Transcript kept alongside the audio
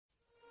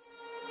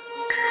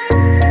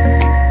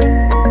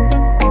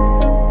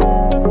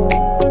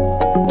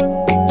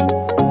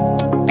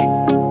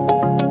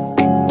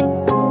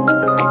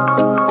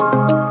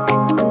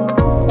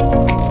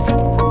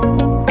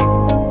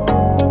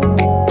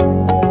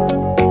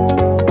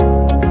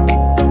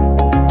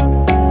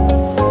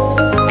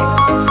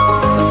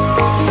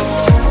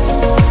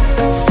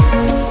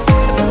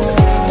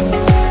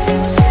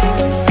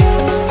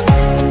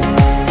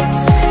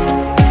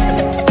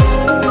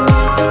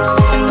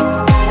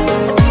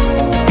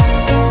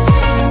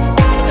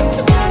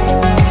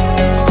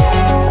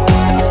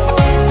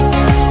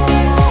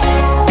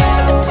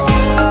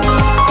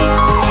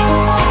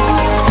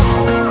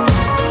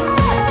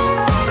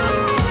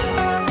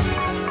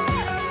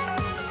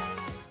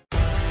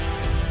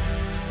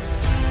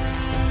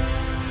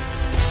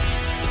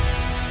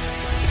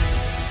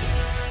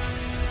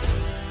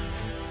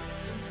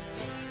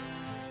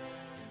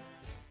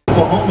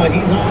Oklahoma.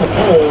 He's on the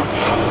pole.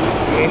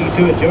 The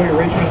 82 at Joey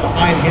Richmond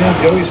behind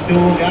him. Joey's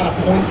still got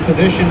a points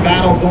position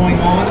battle going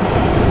on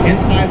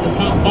inside the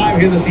top 5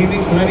 here this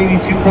evening. So that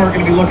 82 car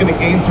going to be looking to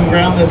gain some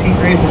ground this heat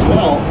race as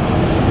well.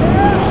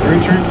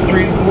 Through turns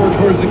 3 and 4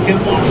 towards the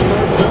Kinloch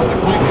start zone. The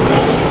climb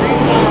construction green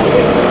flag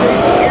begins the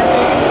race here.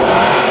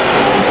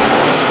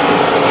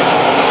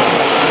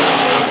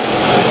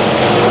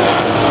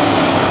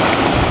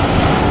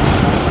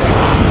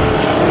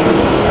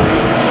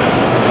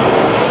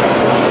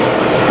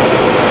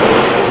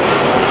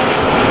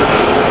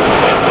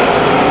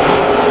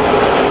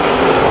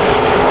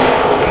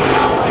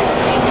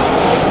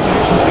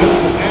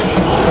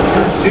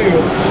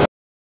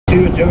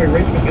 Joey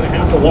Richmond going to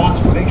have to watch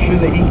to make sure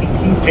that he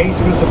can keep pace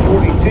with the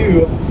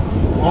 42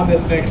 on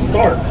this next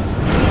start.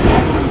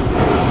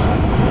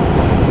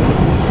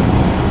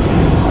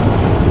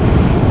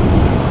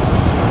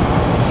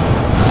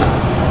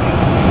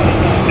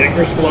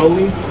 Decker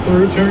slowly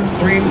through turns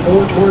 3 and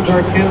 4 towards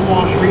our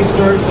Kinloch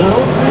restart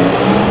zone.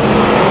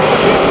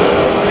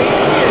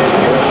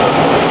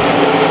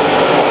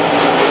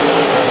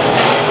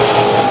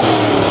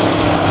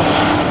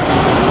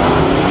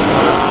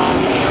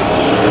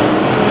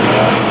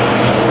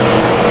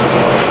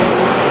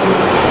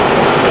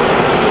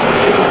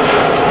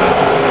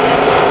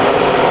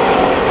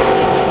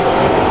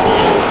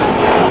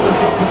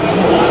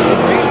 Austin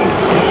Ramey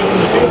in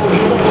the field.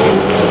 He's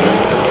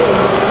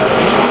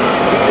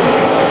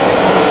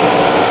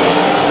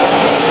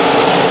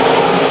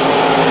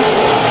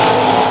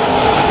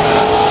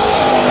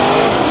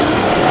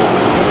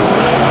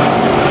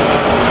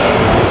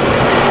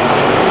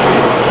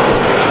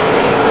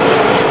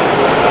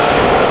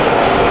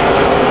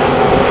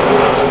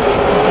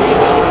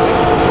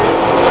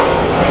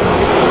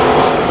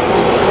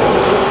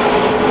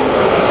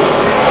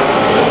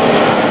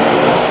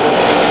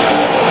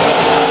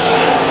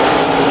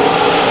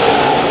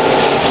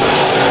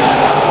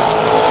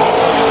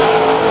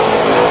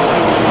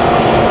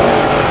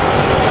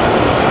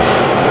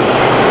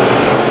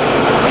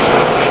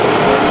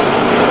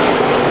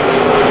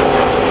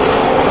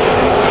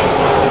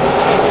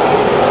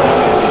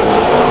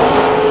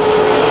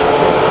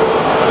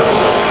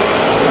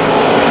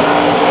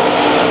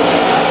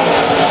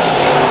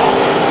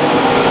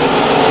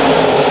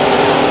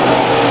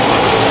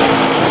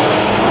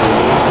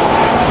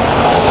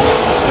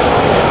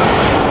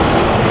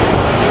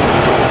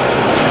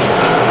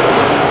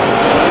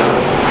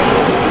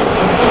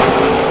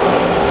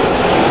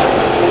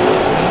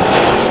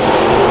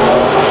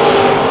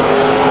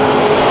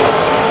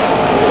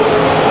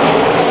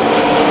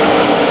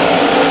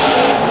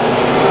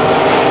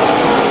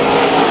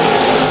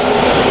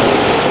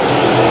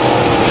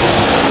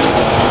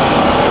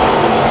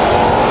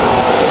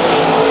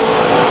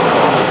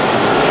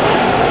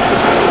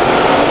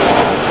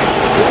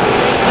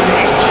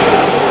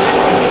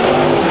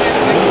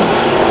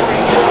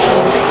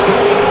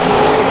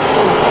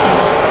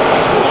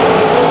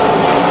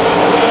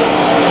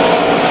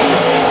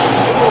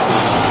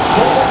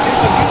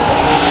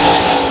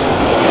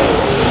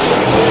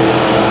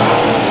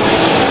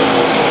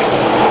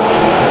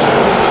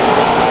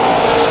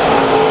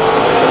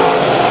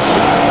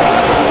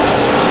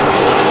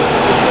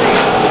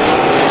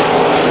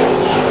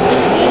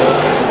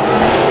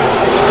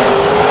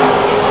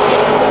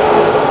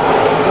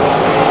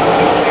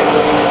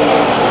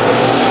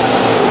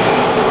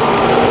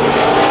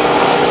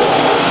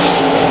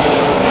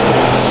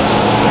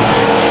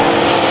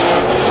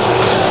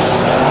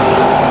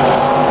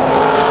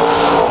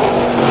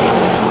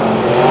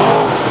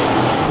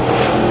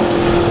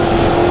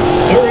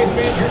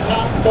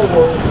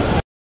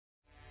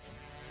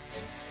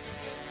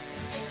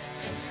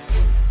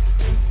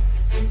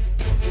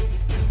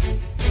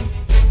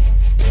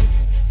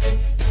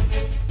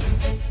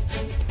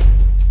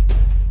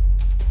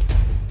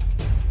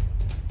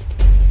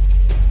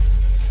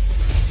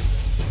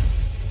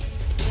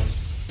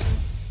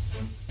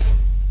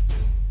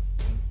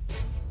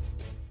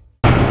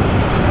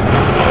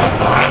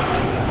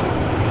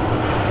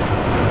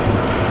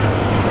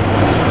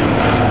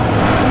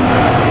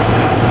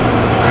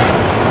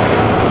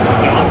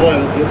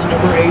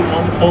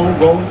on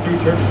rolling through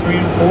turns 3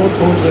 and 4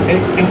 towards the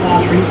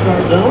Kinloch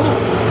restart zone.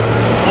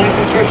 Line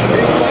construction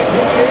green flags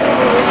up here.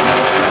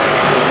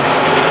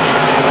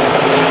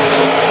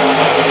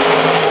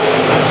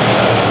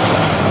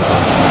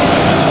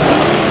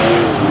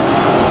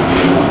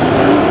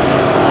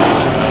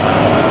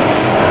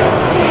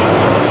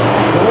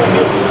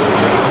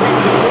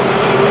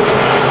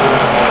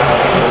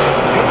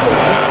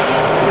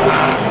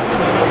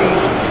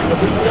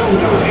 It's still the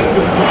number 8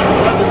 of John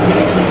Blevins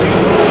winning in the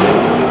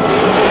 2-spot.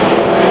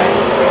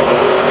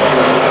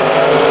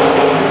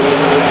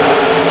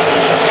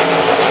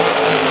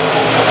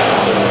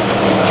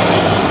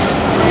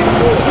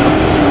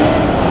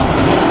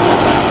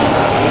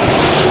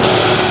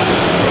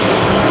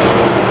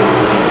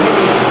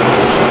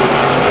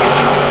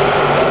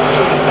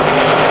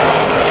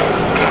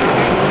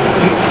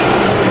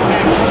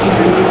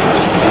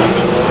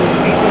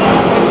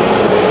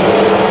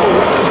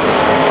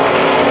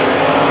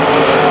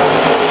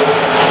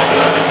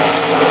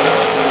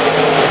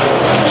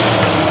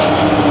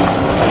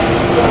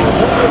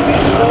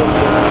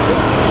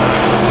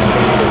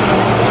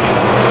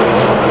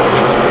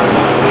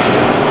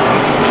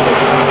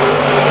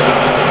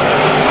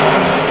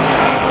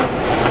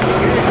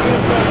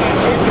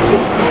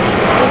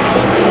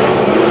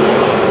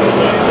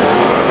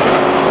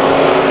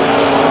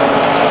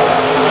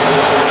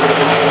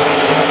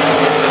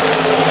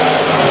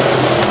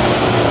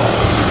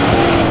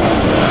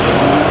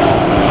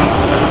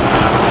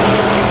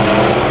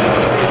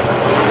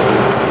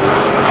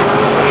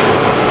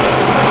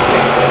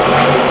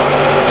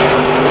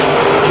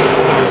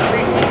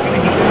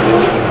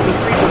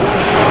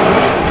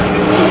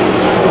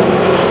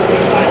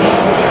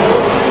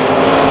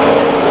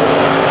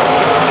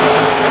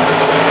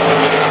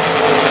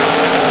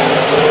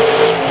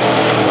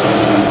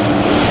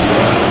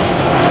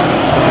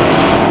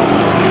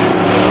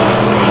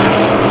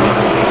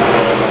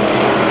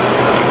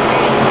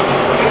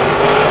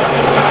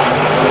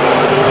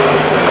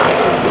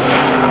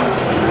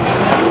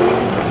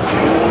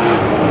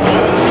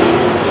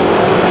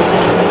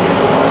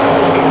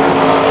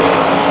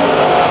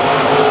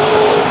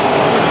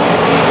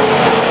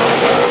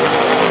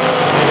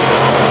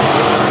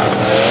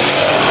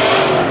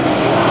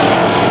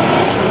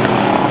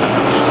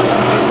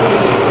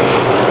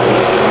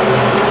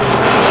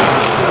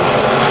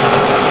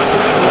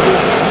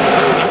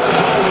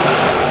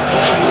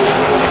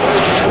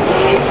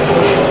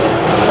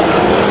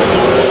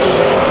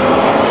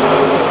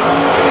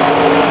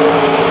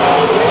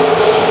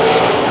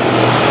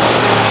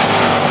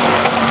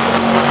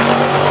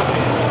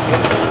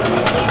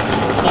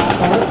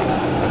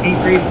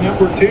 race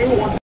number 2.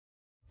 Once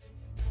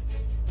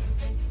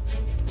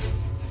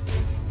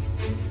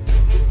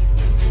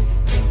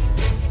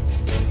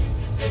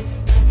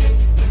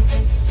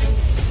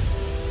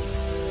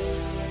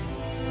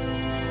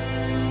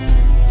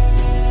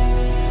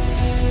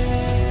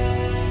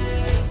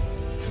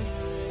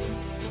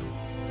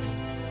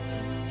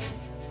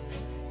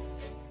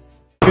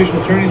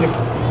officials turning the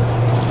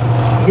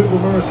Poodle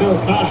Marcel's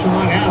caution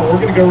line out. We're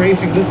going to go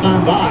racing this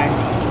time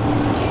by.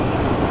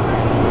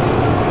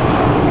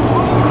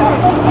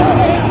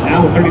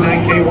 Now the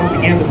 39K once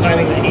again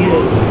deciding that he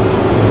is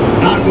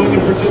not going to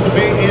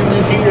participate in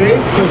this heat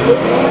race.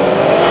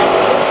 So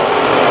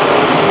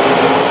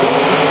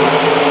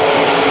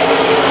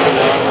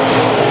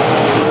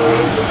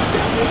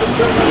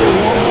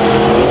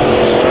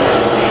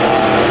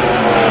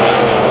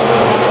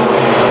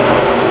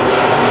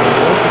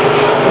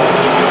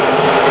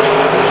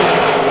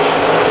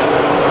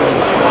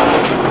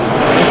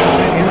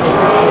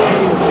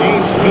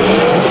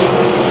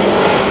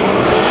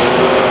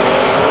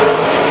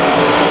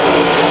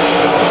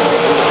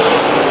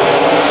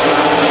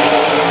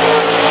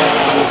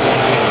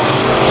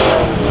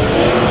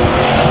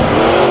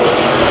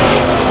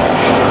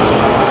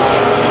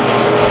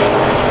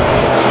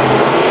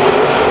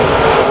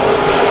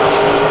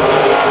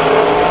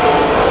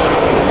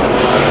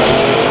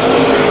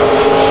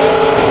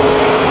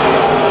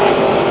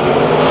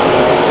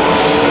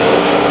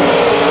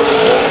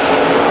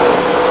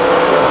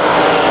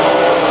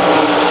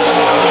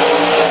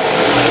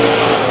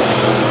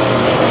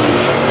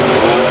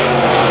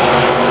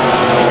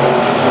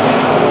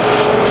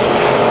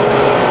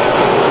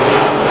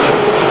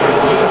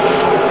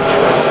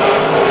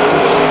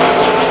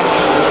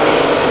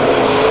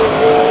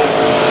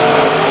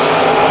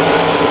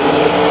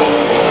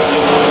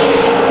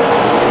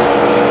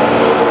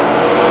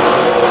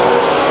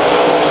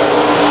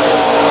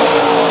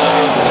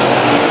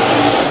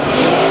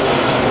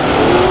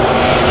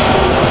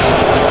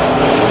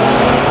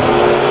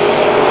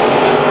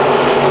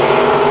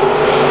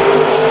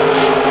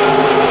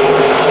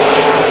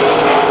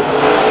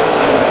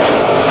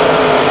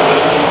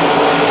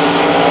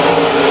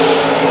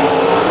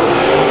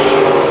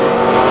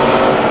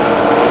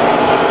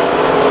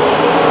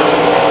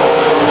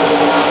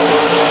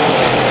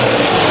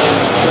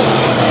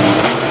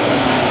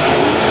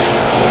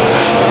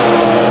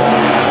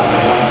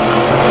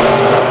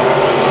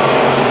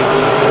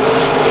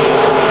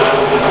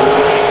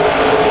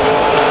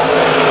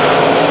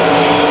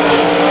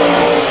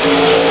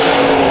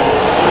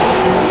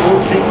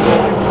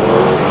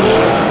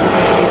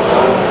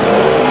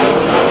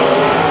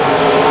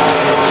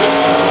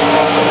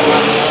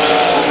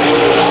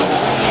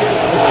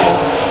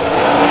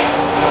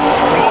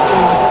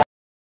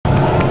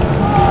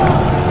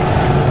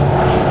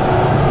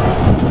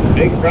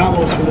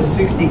problems for the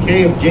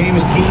 60K of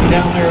James Keaton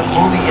down there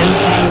on the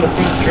inside of the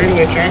front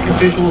straightaway. Track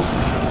officials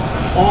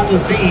on the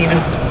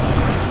scene.